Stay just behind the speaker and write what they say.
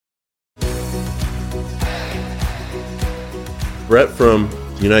Brett from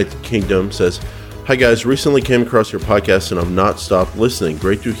the United Kingdom says, "Hi guys, recently came across your podcast and I've not stopped listening.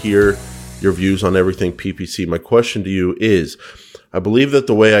 Great to hear your views on everything PPC. My question to you is, I believe that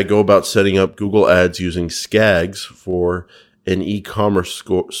the way I go about setting up Google Ads using SKAGs for an e-commerce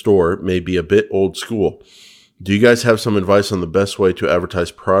store may be a bit old school. Do you guys have some advice on the best way to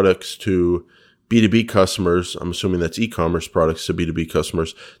advertise products to B2B customers?" I'm assuming that's e-commerce products to B2B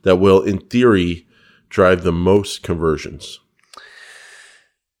customers that will, in theory, drive the most conversions.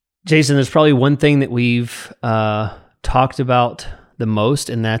 Jason, there's probably one thing that we've talked about the most,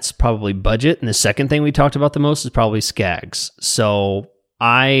 and that's probably budget. And the second thing we talked about the most is probably SKAGs. So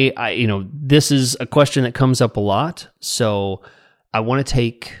I this is a question that comes up a lot. So I want to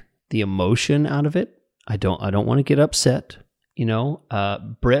take the emotion out of it. I don't want to get upset.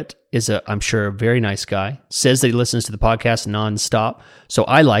 Brett is I'm sure a very nice guy. Says that he listens to the podcast nonstop. So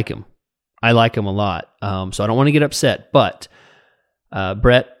I like him. I like him a lot. So I don't want to get upset. But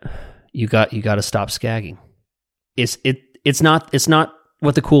Brett, you got to stop SKAGing. It's not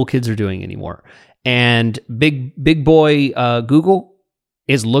what the cool kids are doing anymore. And big boy Google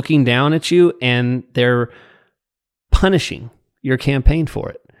is looking down at you and they're punishing your campaign for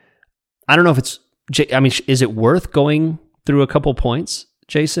it. I don't know if is it worth going through a couple points,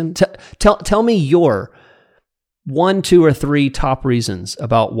 Jason? Tell me your 1, 2, or 3 top reasons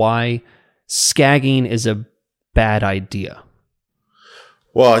about why SKAGing is a bad idea.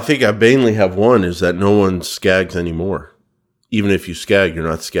 Well, I think I mainly have one, is that no one SKAGs anymore. Even if you SKAG, you're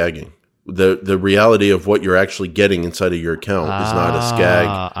not SKAGing. The reality of what you're actually getting inside of your account is not a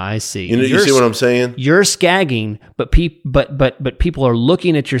SKAG. I see. You see what I'm saying? You're SKAGing, but people are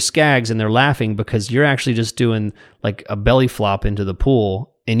looking at your SKAGs and they're laughing because you're actually just doing like a belly flop into the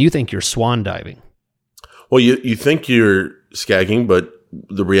pool and you think you're swan diving. Well, you think you're SKAGing, but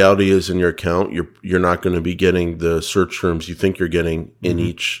the reality is in your account, you're not going to be getting the search terms you think you're getting in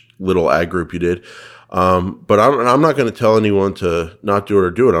each little ad group you did. But I'm not going to tell anyone to not do it or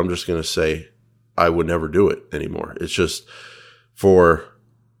do it. I'm just going to say I would never do it anymore. It's just, for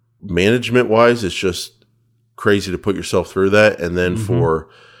management wise, it's just crazy to put yourself through that. And then for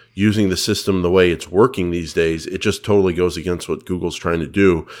using the system the way it's working these days, it just totally goes against what Google's trying to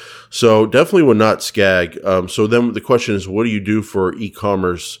do. So definitely would not SKAG. So then the question is, what do you do for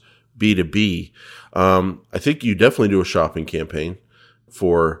e-commerce B2B? I think you definitely do a shopping campaign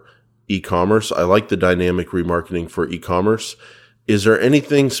for e-commerce. I like the dynamic remarketing for e-commerce. Is there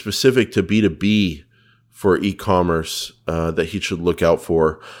anything specific to B2B for e-commerce that he should look out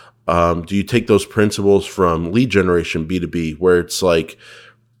for? Do you take those principles from lead generation B2B, where it's like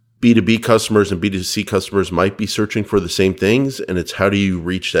B2B customers and B2C customers might be searching for the same things, and it's how do you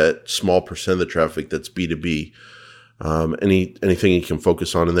reach that small percent of the traffic that's B2B? Anything you can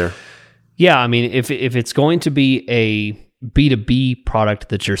focus on in there? Yeah, I mean, if it's going to be a B2B product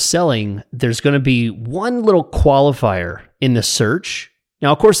that you're selling, there's going to be one little qualifier in the search.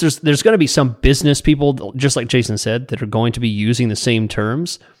 Now, of course, there's going to be some business people, just like Jason said, that are going to be using the same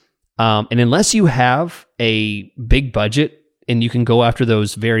terms. And unless you have a big budget and you can go after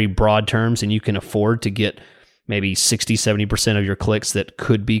those very broad terms and you can afford to get maybe 60, 70% of your clicks that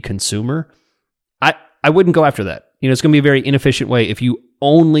could be consumer, I wouldn't go after that. It's going to be a very inefficient way if you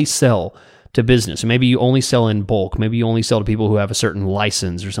only sell to business. Maybe you only sell in bulk. Maybe you only sell to people who have a certain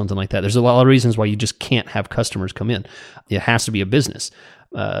license or something like that. There's a lot of reasons why you just can't have customers come in. It has to be a business.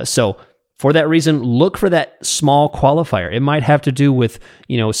 So for that reason, look for that small qualifier. It might have to do with,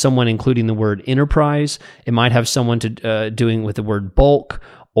 someone including the word enterprise. It might have someone to doing with the word bulk,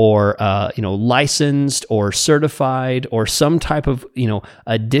 or licensed or certified, or some type of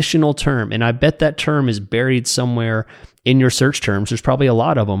additional term. And I bet that term is buried somewhere in your search terms. There's probably a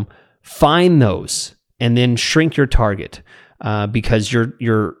lot of them. Find those and then shrink your target, because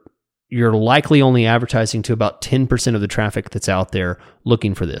you're likely only advertising to about 10% of the traffic that's out there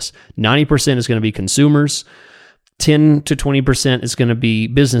looking for this. 90% is going to be consumers. 10 to 20% is going to be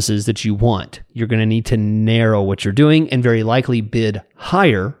businesses that you want. You're going to need to narrow what you're doing and very likely bid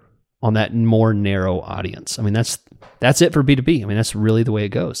higher on that more narrow audience. I mean, that's it for B2B. I mean, that's really the way it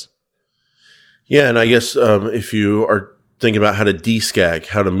goes. Yeah, and I guess if you are thinking about how to de-SKAG,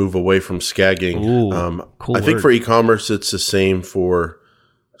 how to move away from SKAGing, cool I think word. for e-commerce, it's the same for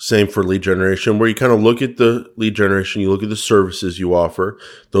lead generation, where you kind of look at the lead generation, you look at the services you offer,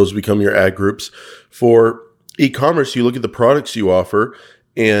 those become your ad groups. For e-commerce, you look at the products you offer,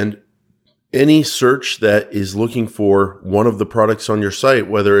 and any search that is looking for one of the products on your site,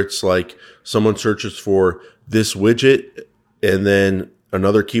 whether it's like someone searches for this widget and then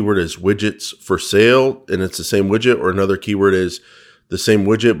another keyword is widgets for sale and it's the same widget, or another keyword is the same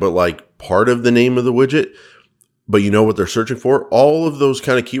widget but like part of the name of the widget, but you know what they're searching for, all of those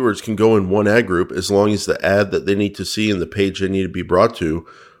kind of keywords can go in one ad group as long as the ad that they need to see and the page they need to be brought to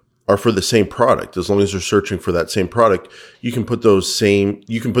are for the same product. As long as they're searching for that same product, you can put those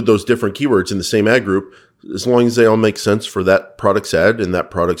different keywords in the same ad group as long as they all make sense for that product's ad and that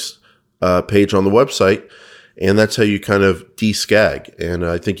product's page on the website. And that's how you kind of de-skag. And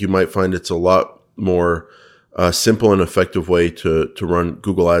I think you might find it's a lot more simple and effective way to run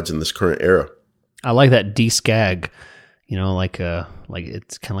Google Ads in this current era. I like that de-skag, like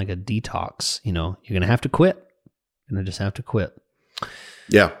it's kind of like a detox. You're going to have to quit. You're going to just have to quit.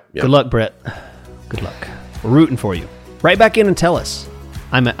 Yeah. Good luck, Brett. Good luck. We're rooting for you. Write back in and tell us.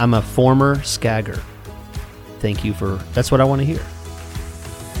 I'm a former skagger. Thank you that's what I want to hear.